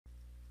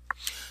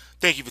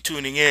Thank you for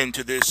tuning in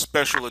to this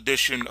special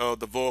edition of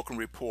the Vulcan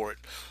Report.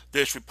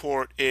 This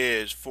report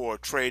is for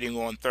trading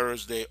on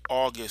Thursday,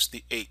 August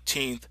the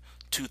 18th,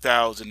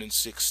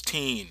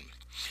 2016.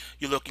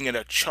 You're looking at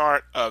a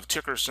chart of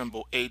ticker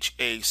symbol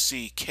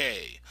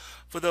HACK.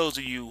 For those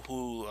of you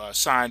who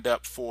signed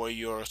up for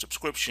your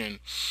subscription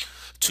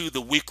to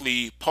the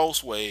weekly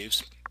pulse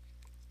waves,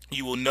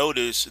 you will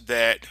notice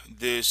that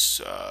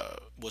this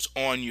was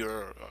on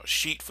your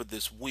sheet for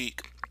this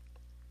week.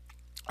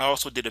 I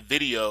also did a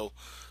video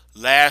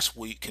last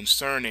week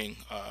concerning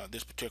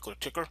this particular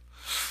ticker,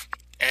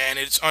 and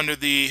it's under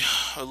the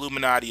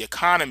Illuminati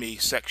economy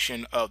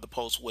section of the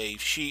pulse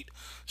wave sheet,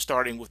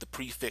 starting with the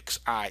prefix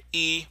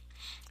IE,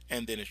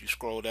 and then as you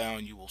scroll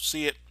down you will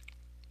see it,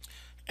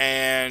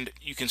 and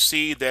you can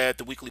see that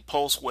the weekly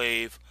pulse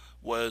wave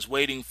was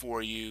waiting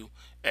for you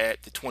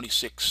at the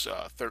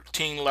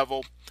 2613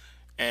 level,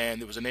 and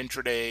there was an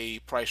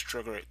intraday price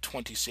trigger at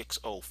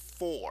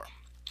 2604.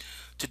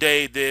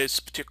 Today, this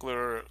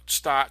particular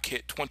stock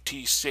hit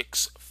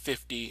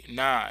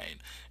 26.59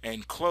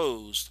 and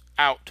closed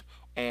out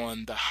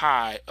on the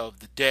high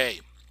of the day.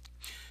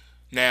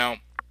 Now,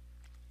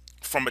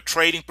 from a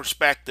trading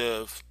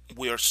perspective,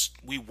 we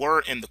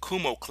were in the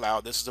Kumo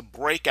cloud. This is a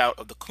breakout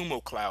of the Kumo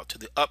cloud to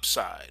the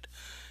upside,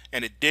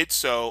 and it did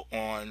so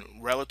on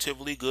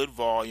relatively good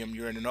volume.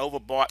 You're in an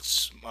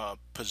overbought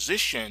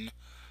position,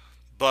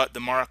 but the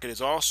market is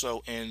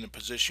also in a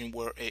position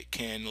where it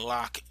can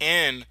lock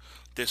in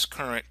this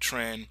current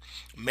trend,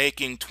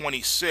 making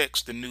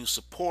 26 the new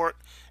support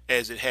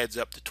as it heads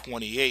up to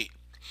 28.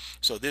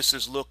 So this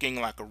is looking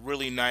like a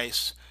really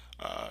nice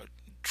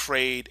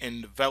trade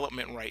in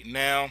development right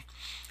now.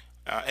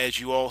 As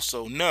you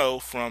also know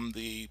from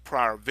the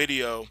prior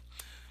video,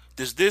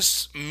 does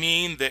this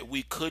mean that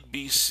we could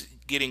be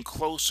getting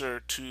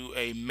closer to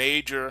a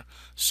major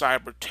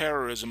cyber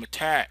terrorism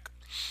attack?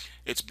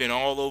 It's been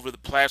all over the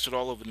plastered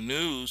all over the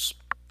news,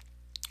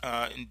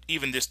 and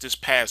even this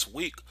past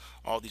week,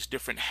 all these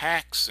different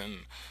hacks and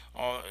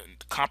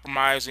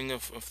compromising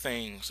of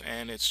things,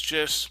 and it's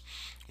just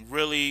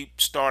really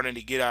starting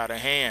to get out of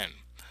hand.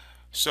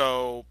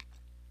 So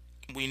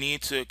we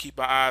need to keep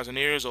our eyes and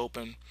ears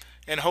open,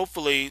 and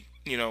hopefully,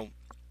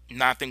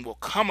 nothing will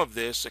come of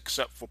this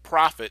except for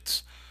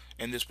profits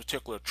in this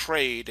particular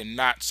trade, and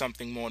not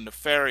something more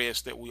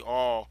nefarious that we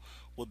all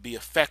would be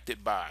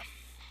affected by.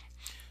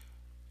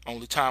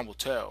 Only time will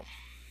tell.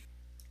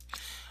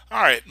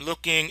 All right,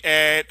 looking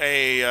at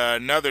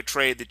another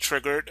trade that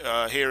triggered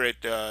here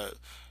at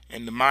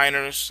in the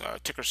miners,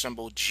 ticker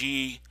symbol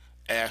GSS.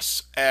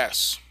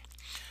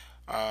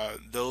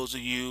 Those of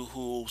you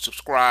who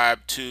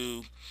subscribe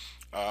to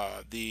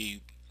the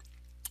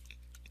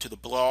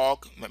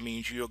blog, that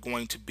means you're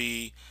going to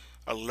be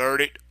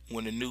alerted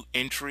when a new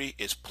entry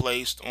is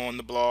placed on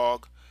the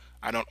blog.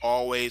 I don't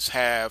always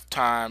have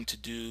time to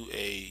do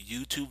a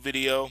YouTube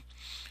video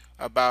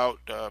about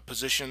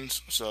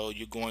positions, so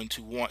you're going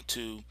to want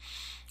to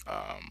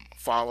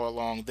follow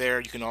along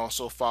there. You can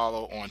also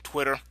follow on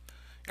Twitter.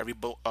 Every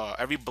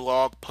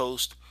blog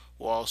post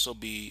will also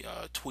be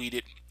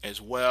tweeted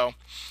as well,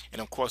 and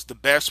of course the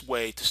best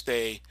way to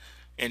stay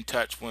in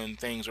touch when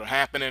things are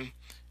happening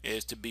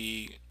is to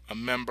be a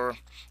member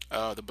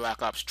of the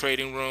Black Ops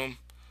Trading Room,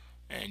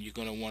 and you're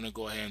going to want to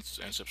go ahead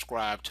and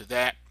subscribe to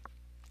that.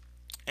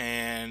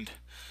 And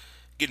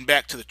getting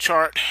back to the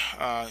chart,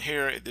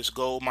 here at this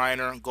gold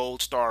miner,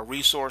 Gold Star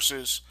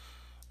Resources,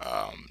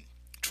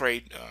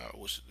 trade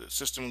was the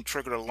system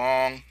triggered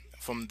along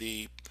from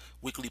the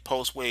weekly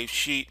pulse wave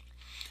sheet,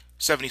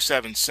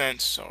 77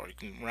 cents, or you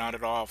can round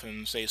it off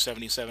and say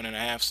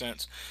 77.5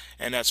 cents,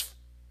 and that's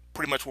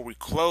pretty much where we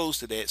closed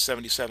today, at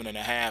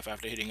 77.5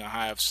 after hitting a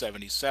high of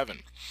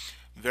 77.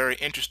 Very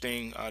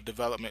interesting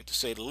development, to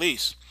say the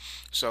least.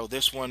 So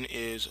this one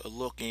is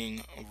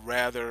looking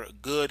rather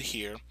good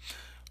here.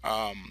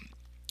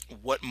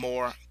 What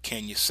more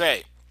can you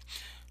say?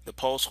 The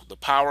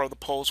power of the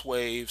pulse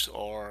waves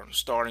are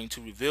starting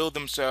to reveal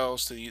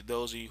themselves to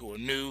those of you who are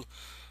new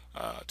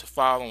to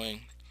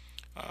following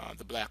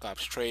the Black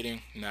Ops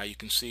trading. Now you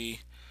can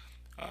see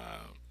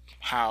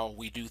how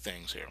we do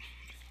things here.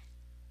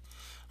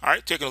 All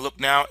right, taking a look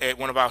now at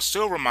one of our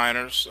silver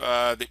miners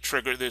that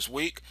triggered this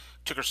week,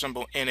 ticker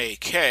symbol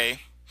NAK.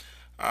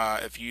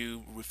 If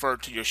you refer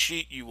to your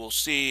sheet, you will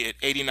see at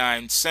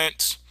 89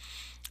 cents.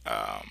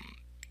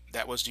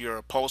 That was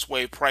your pulse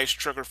wave price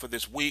trigger for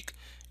this week.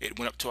 It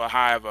went up to a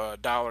high of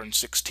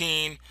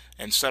 $1.16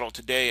 and settled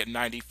today at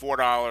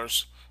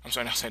 $94. I'm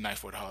sorry, not say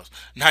 $94,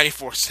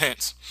 94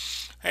 cents.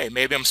 Hey,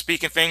 maybe I'm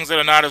speaking things that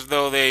are not as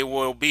though they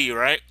will be,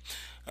 right?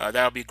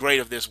 That would be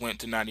great if this went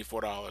to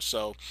 $94.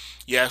 So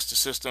yes, the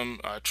system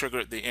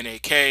triggered the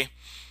NAK.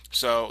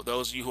 So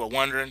those of you who are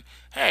wondering,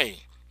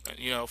 hey,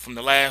 from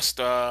the last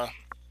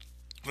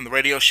from the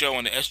radio show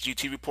on the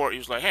SGT report, he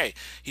was like, hey,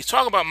 he's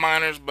talking about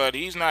miners, but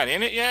he's not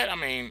in it yet. I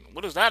mean,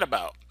 what is that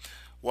about?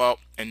 Well,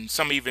 and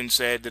some even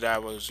said that I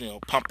was,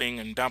 pumping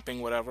and dumping,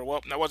 whatever.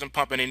 Well, I wasn't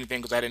pumping anything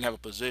because I didn't have a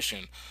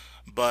position.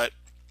 But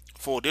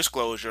full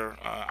disclosure,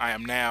 I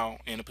am now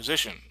in a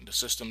position. The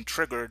system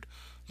triggered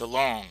the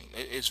long.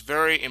 It's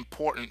very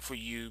important for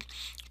you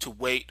to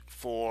wait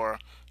for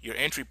your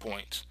entry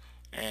points,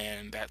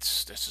 and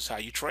that's just how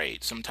you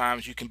trade.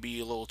 Sometimes you can be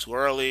a little too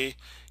early,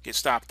 get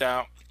stopped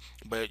out,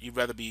 but you'd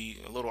rather be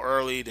a little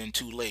early than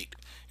too late.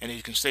 And as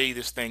you can see,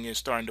 this thing is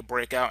starting to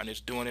break out, and it's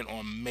doing it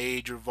on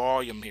major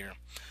volume here.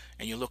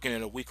 And you're looking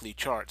at a weekly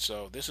chart,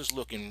 so this is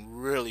looking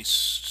really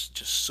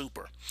just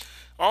super.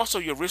 Also,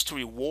 your risk to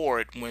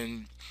reward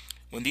when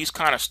these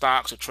kind of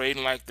stocks are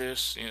trading like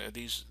this, you know,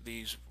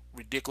 these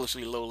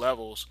ridiculously low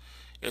levels,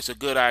 it's a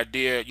good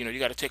idea. You know, you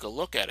got to take a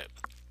look at it.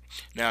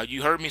 Now,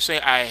 you heard me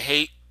say I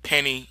hate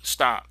penny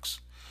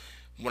stocks.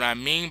 What I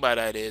mean by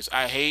that is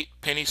I hate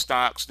penny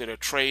stocks that are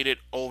traded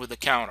over the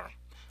counter.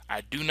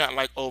 I do not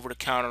like over the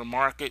counter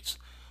markets,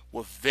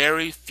 with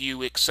very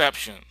few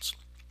exceptions.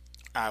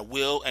 I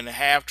will and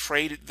have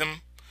traded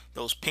them,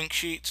 those pink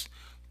sheets,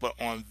 but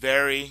on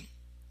very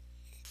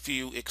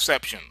few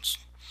exceptions.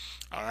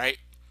 All right.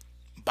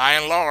 By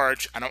and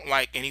large, I don't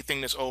like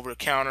anything that's over the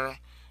counter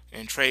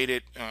and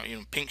traded,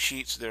 pink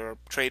sheets that are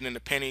trading in the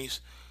pennies,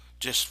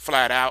 just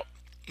flat out.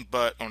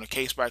 But on a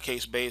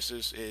case-by-case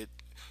basis,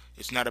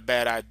 it's not a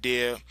bad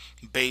idea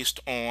based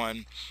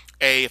on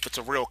if it's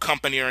a real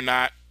company or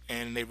not,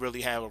 and they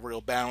really have a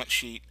real balance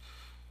sheet,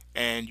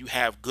 and you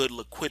have good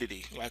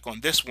liquidity. Like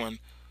on this one,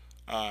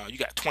 you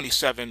got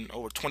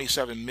over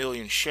 27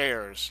 million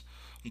shares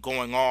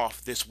going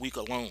off this week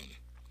alone.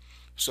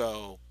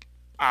 So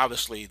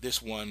obviously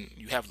this one,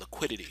 you have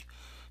liquidity.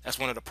 That's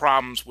one of the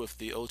problems with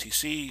the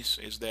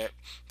OTCs, is that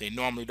they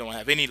normally don't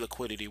have any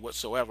liquidity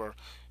whatsoever,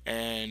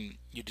 and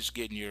you're just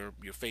getting your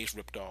face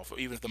ripped off. Or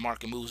even if the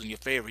market moves in your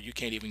favor, you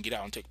can't even get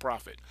out and take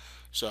profit.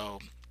 So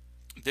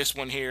this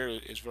one here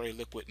is very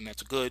liquid, and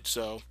that's good,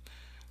 so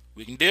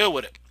we can deal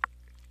with it.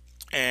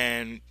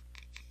 And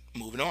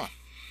moving on.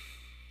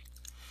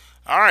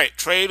 All right,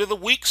 trade of the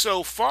week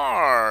so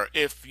far.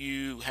 If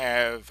you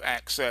have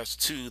access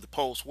to the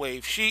Pulse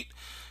Wave sheet,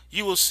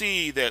 you will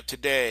see that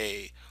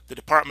today the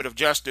Department of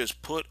Justice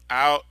put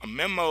out a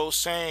memo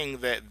saying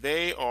that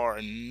they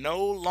are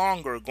no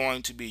longer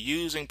going to be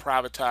using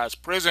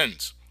privatized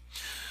prisons.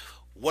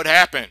 What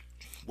happened?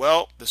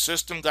 Well, the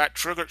system got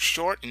triggered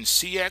short in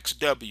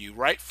CXW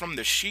right from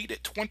the sheet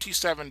at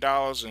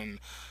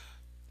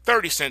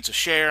 $27.30 a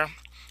share.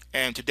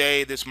 And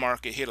today this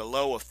market hit a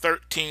low of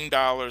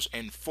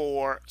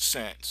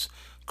 $13.04,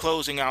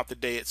 closing out the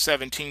day at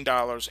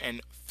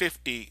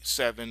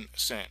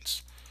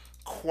 $17.57.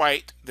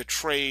 Quite the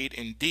trade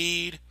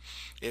indeed.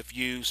 If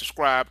you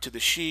subscribe to the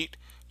sheet,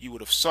 you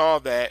would have saw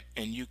that,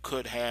 and you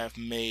could have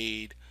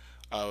made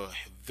a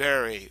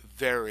very,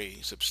 very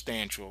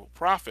substantial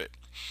profit.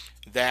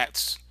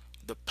 That's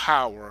the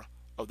power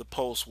of the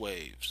pulse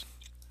waves.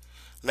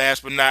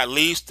 Last but not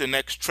least, the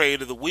next trade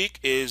of the week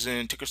is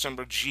in ticker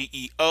symbol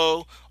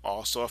GEO,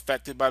 also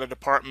affected by the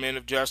Department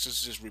of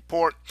Justice's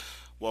report.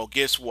 Well,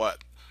 guess what?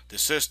 The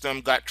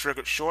system got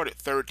triggered short at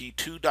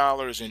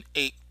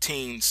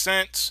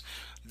 $32.18.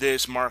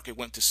 This market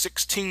went to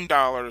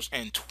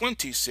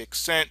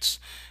 $16.26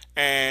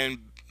 and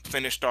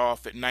finished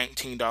off at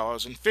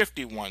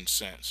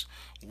 $19.51.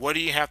 What do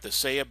you have to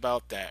say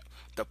about that?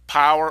 The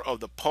power of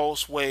the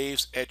pulse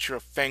waves at your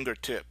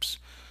fingertips.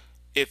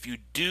 If you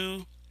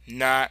do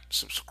not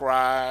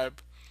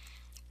subscribe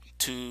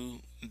to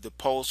the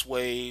pulse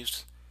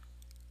waves,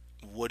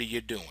 what are you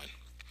doing?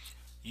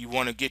 You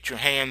want to get your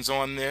hands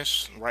on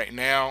this right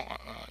now.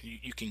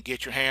 You can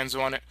get your hands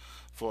on it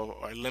for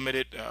a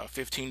limited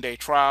 15-day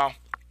trial.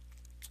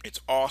 It's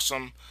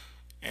awesome,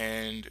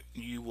 and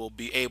you will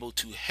be able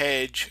to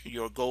hedge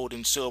your gold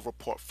and silver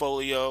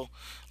portfolio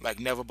like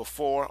never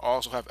before.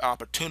 Also have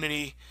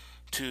opportunity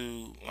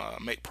to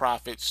make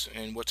profits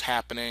in what's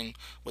happening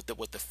with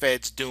what the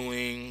Fed's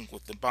doing,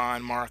 with the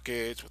bond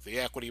markets, with the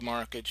equity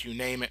markets, you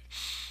name it.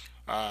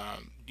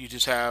 You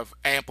just have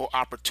ample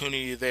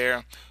opportunity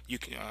there. You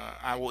can,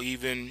 I will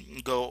even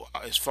go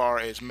as far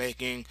as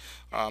making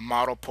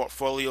model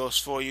portfolios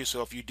for you.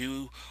 So if you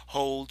do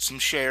hold some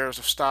shares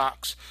of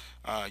stocks,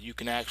 you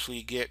can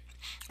actually get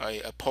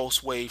a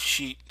pulse wave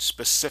sheet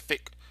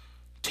specific,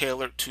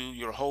 tailored to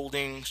your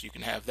holdings. You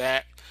can have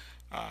that.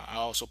 I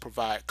also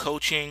provide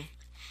coaching,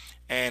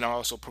 and I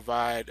also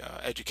provide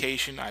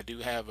education. I do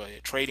have a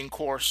trading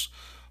course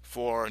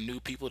for new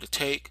people to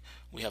take.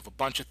 We have a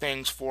bunch of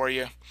things for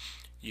you.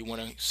 You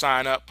want to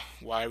sign up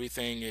while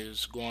everything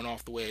is going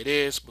off the way it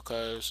is,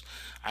 because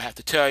I have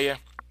to tell you,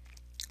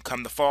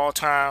 come the fall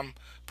time,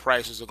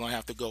 prices are going to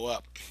have to go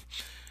up,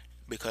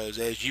 because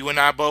as you and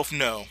I both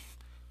know,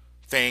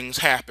 things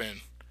happen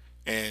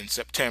in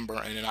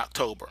September and in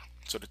October.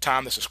 So the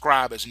time to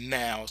subscribe is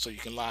now, so you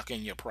can lock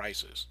in your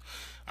prices.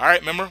 All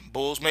right, remember,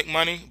 bulls make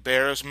money,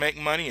 bears make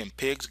money, and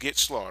pigs get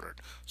slaughtered.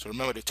 So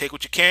remember to take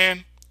what you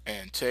can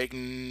and take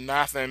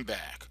nothing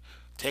back.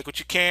 Take what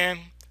you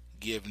can,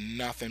 give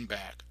nothing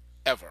back,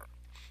 ever.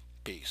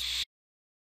 Peace.